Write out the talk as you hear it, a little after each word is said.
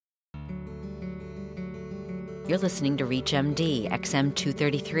You're listening to ReachMD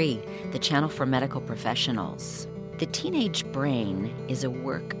XM233, the channel for medical professionals. The teenage brain is a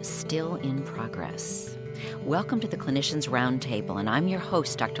work still in progress. Welcome to the Clinicians Roundtable, and I'm your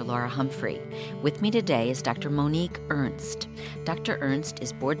host, Dr. Laura Humphrey. With me today is Dr. Monique Ernst. Dr. Ernst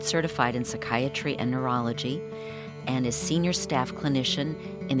is board certified in psychiatry and neurology and is senior staff clinician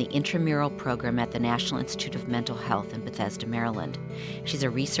in the intramural program at the National Institute of Mental Health in Bethesda, Maryland. She's a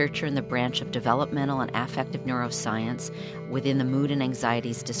researcher in the branch of developmental and affective neuroscience within the Mood and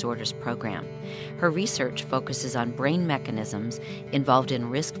Anxieties Disorders program. Her research focuses on brain mechanisms involved in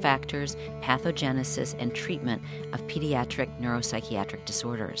risk factors, pathogenesis, and treatment of pediatric neuropsychiatric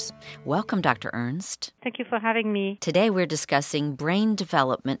disorders. Welcome, Dr. Ernst. Thank you for having me. Today we're discussing brain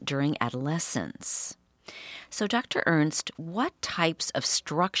development during adolescence. So, Dr. Ernst, what types of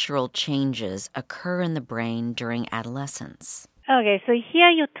structural changes occur in the brain during adolescence? Okay, so here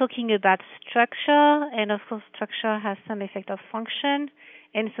you're talking about structure, and of course structure has some effect of function,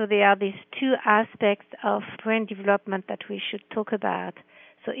 and so there are these two aspects of brain development that we should talk about.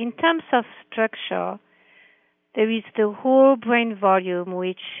 So in terms of structure, there is the whole brain volume,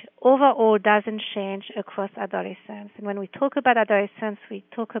 which overall doesn't change across adolescence. And when we talk about adolescence, we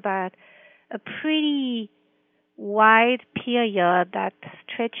talk about a pretty wide period that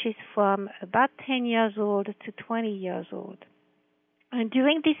stretches from about 10 years old to 20 years old. And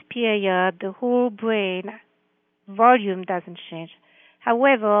during this period, the whole brain volume doesn't change.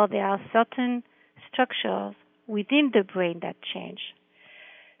 However, there are certain structures within the brain that change,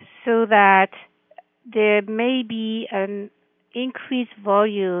 so that there may be an increased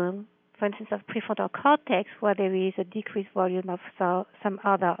volume, for instance, of prefrontal cortex, where there is a decreased volume of some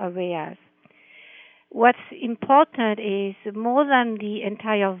other areas. What's important is more than the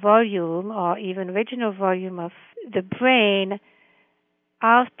entire volume or even regional volume of the brain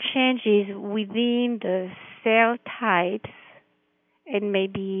are changes within the cell types and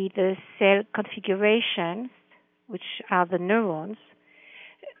maybe the cell configurations, which are the neurons,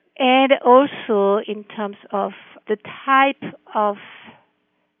 and also in terms of the type of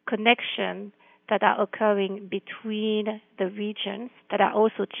connection that are occurring between the regions that are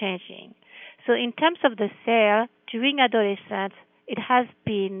also changing. So in terms of the cell, during adolescence, it has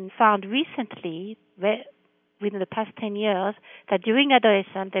been found recently, within the past 10 years, that during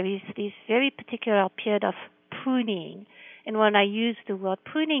adolescence there is this very particular period of pruning. And when I use the word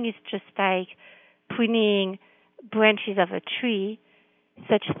pruning, it's just like pruning branches of a tree,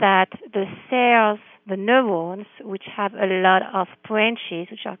 such that the cells, the neurons, which have a lot of branches,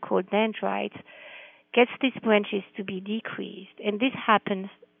 which are called dendrites, gets these branches to be decreased. And this happens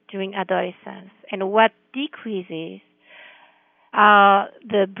during adolescence. And what decreases are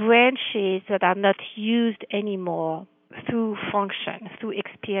the branches that are not used anymore through function, through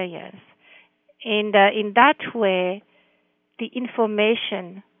experience. And in that way, the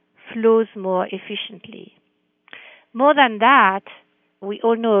information flows more efficiently. More than that, we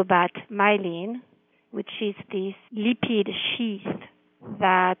all know about myelin, which is this lipid sheath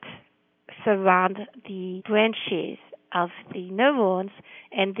that surround the branches of the neurons,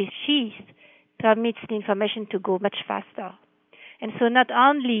 and this sheath permits the information to go much faster. And so not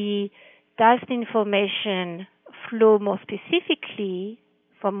only does the information flow more specifically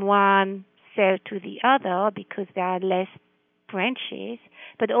from one cell to the other because there are less branches,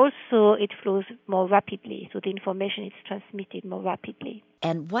 but also it flows more rapidly, so the information is transmitted more rapidly.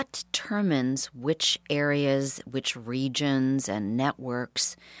 And what determines which areas, which regions and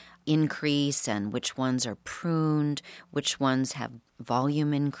networks increase and which ones are pruned, which ones have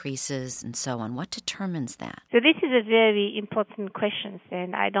volume increases, and so on? What determines that? So this is a very important question,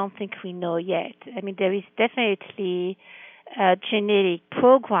 and I don't think we know yet. I mean, there is definitely a genetic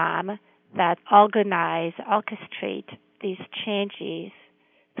program that orchestrate these changes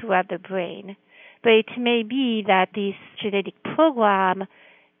throughout the brain. But it may be that this genetic program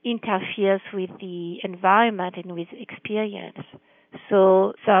interferes with the environment and with experience.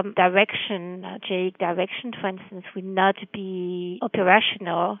 So some direction, genetic direction, for instance, will not be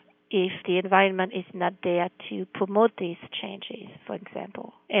operational if the environment is not there to promote these changes, for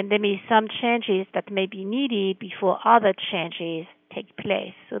example. And there may be some changes that may be needed before other changes take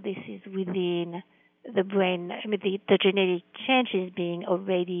place. So this is within the brain, the genetic changes being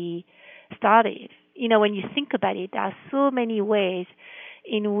already started. You know, when you think about it, there are so many ways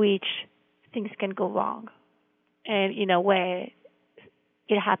in which things can go wrong. And, where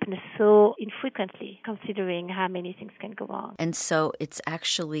it happens so infrequently, considering how many things can go wrong. And so it's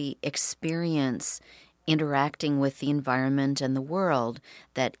actually experience interacting with the environment and the world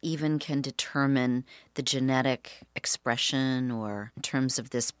that even can determine the genetic expression, or in terms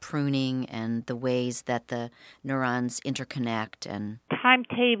of this pruning and the ways that the neurons interconnect and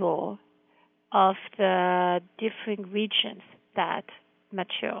timetable of the different regions that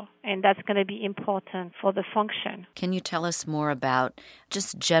mature, and that's going to be important for the function. Can you tell us more about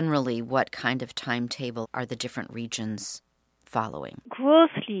just generally what kind of timetable are the different regions following?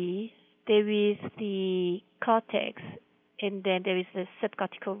 Grossly, there is the cortex, and then there is the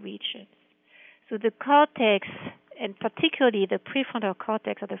subcortical regions. So the cortex, and particularly the prefrontal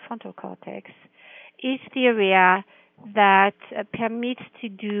cortex or the frontal cortex, is the area that permits to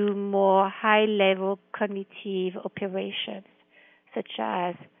do more high-level cognitive operations, such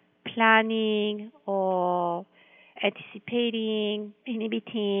as planning or anticipating,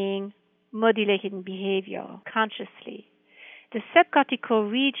 inhibiting, modulating behavior consciously. The subcortical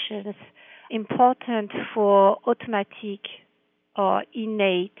regions important for automatic or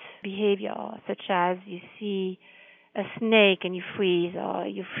innate behavior, such as you see a snake and you freeze or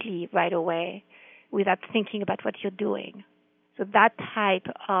you flee right away without thinking about what you're doing. So that type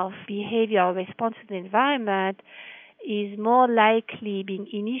of behavioral response to the environment is more likely being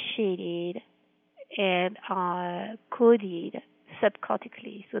initiated and coded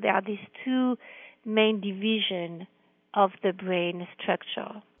subcortically. So there are these two main divisions of the brain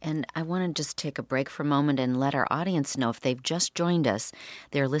structure. And I want to just take a break for a moment and let our audience know, if they've just joined us,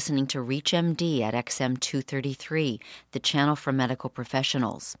 they're listening to ReachMD at XM 233, the channel for medical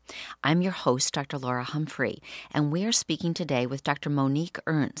professionals. I'm your host, Dr. Laura Humphrey, and we are speaking today with Dr. Monique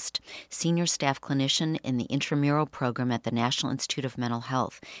Ernst, senior staff clinician in the intramural program at the National Institute of Mental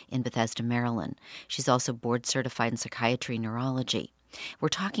Health in Bethesda, Maryland. She's also board certified in psychiatry and neurology. We're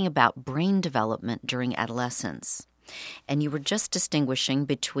talking about brain development during adolescence. And you were just distinguishing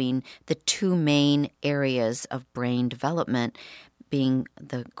between the two main areas of brain development, being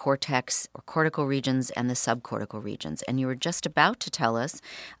the cortex or cortical regions and the subcortical regions. And you were just about to tell us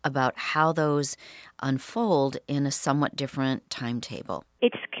about how those unfold in a somewhat different timetable.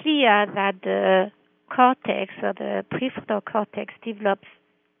 It's clear that the cortex or the prefrontal cortex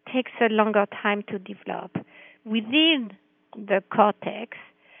takes a longer time to develop. Within the cortex,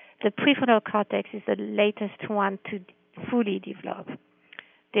 the prefrontal cortex is the latest one to fully develop.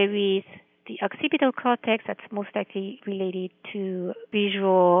 There is the occipital cortex that's most likely related to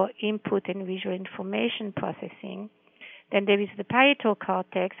visual input and visual information processing. Then there is the parietal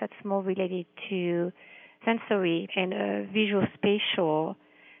cortex that's more related to sensory and visual spatial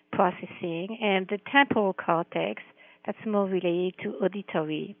processing. And the temporal cortex that's more related to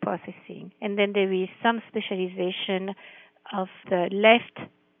auditory processing. And then there is some specialization of the left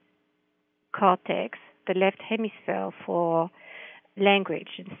cortex, the left hemisphere, for language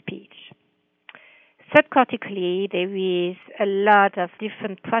and speech. Subcortically, there is a lot of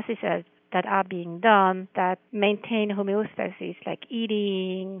different processes that are being done that maintain homeostasis, like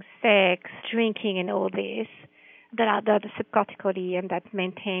eating, sex, drinking, and all this, that are done subcortically and that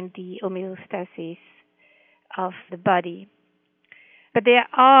maintain the homeostasis of the body. But there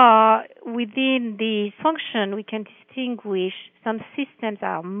are, within the function, we can distinguish some systems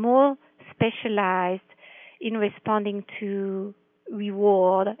are more specialized in responding to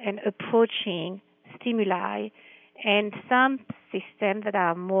reward and approaching stimuli, and some systems that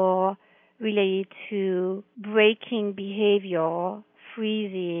are more related to breaking behavior,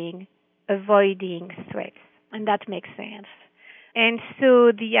 freezing, avoiding threats. And that makes sense. And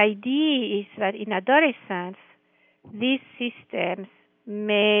so the idea is that in adolescence, these systems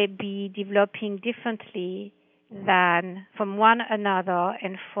may be developing differently than from one another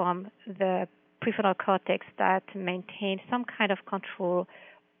and from the prefrontal cortex that maintains some kind of control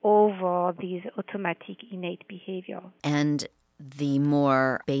over these automatic innate behavior. And the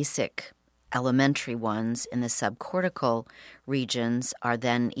more basic elementary ones in the subcortical regions are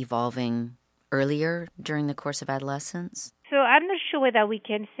then evolving earlier during the course of adolescence? So I'm not sure whether we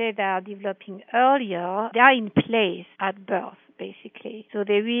can say they are developing earlier. They are in place at birth, basically. So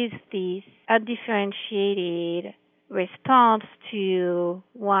there is this undifferentiated response to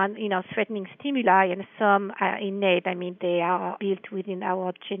one, threatening stimuli, and some are innate. I mean, they are built within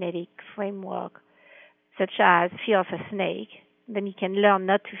our genetic framework, such as fear of a snake. Then you can learn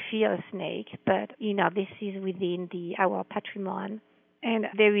not to fear a snake, but, this is within our patrimony. And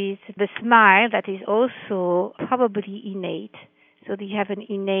there is the smile that is also probably innate. So you have an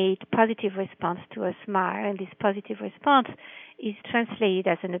innate positive response to a smile, and this positive response is translated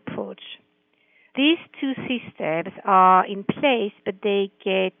as an approach. These two systems are in place, but they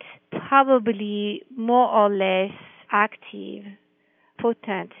get probably more or less active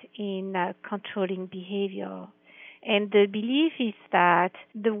potent in controlling behavior. And the belief is that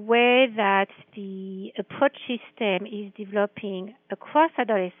the way that the approach system is developing across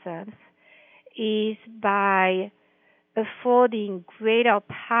adolescence is by affording greater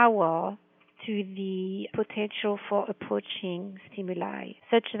power to the potential for approaching stimuli,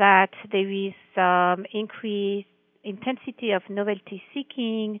 such that there is increased intensity of novelty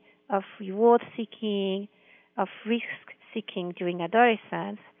seeking, of reward seeking, of risk seeking during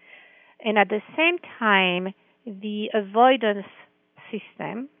adolescence. And at the same time, the avoidance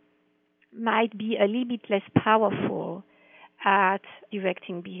system might be a little bit less powerful at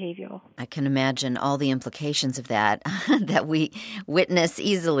directing behavior. I can imagine all the implications of that that we witness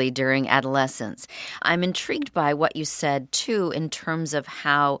easily during adolescence. I'm intrigued by what you said, too, in terms of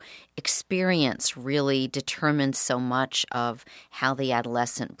how experience really determines so much of how the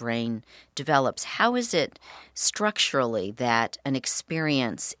adolescent brain develops. How is it structurally that an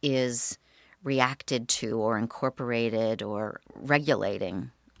experience is reacted to or incorporated or regulating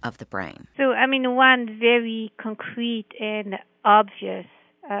of the brain? So, one very concrete and obvious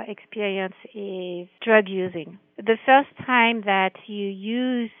experience is drug using. The first time that you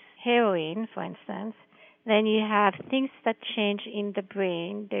use heroin, for instance, then you have things that change in the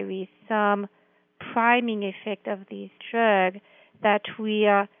brain. There is some priming effect of this drug that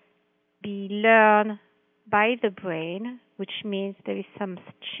will be learned by the brain, which means there is some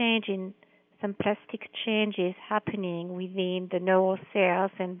change in some plastic changes happening within the neural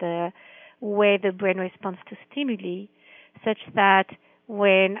cells and the way the brain responds to stimuli, such that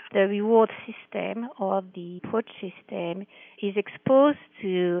when the reward system or the approach system is exposed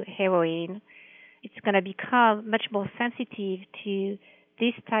to heroin, it's going to become much more sensitive to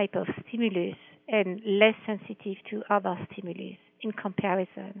this type of stimulus and less sensitive to other stimulus in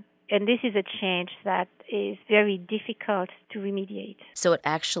comparison. And this is a change that is very difficult to remediate. So it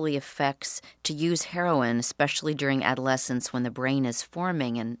actually affects, to use heroin, especially during adolescence when the brain is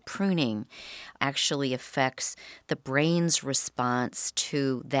forming and pruning, actually affects the brain's response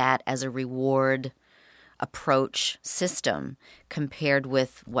to that as a reward approach system compared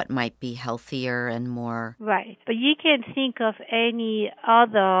with what might be healthier and more. Right. But you can think of any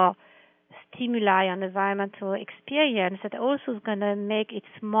other stimuli and environmental experience that also is going to make its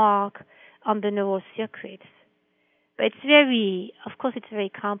mark on the neural circuits. But it's very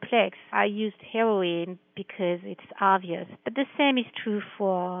complex. I used heroin because it's obvious. But the same is true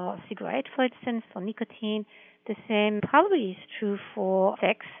for cigarettes, for instance, for nicotine. The same probably is true for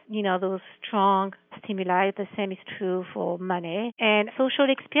sex, those strong stimuli. The same is true for money and social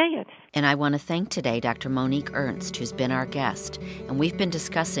experience. And I want to thank today Dr. Monique Ernst, who's been our guest. And we've been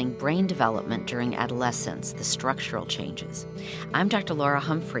discussing brain development during adolescence, the structural changes. I'm Dr. Laura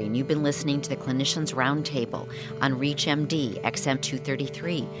Humphrey, and you've been listening to the Clinicians Roundtable on ReachMD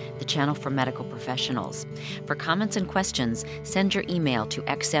XM233, the channel for medical professionals. For comments and questions, send your email to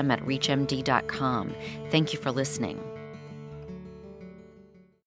xm@reachmd.com. Thank you for listening.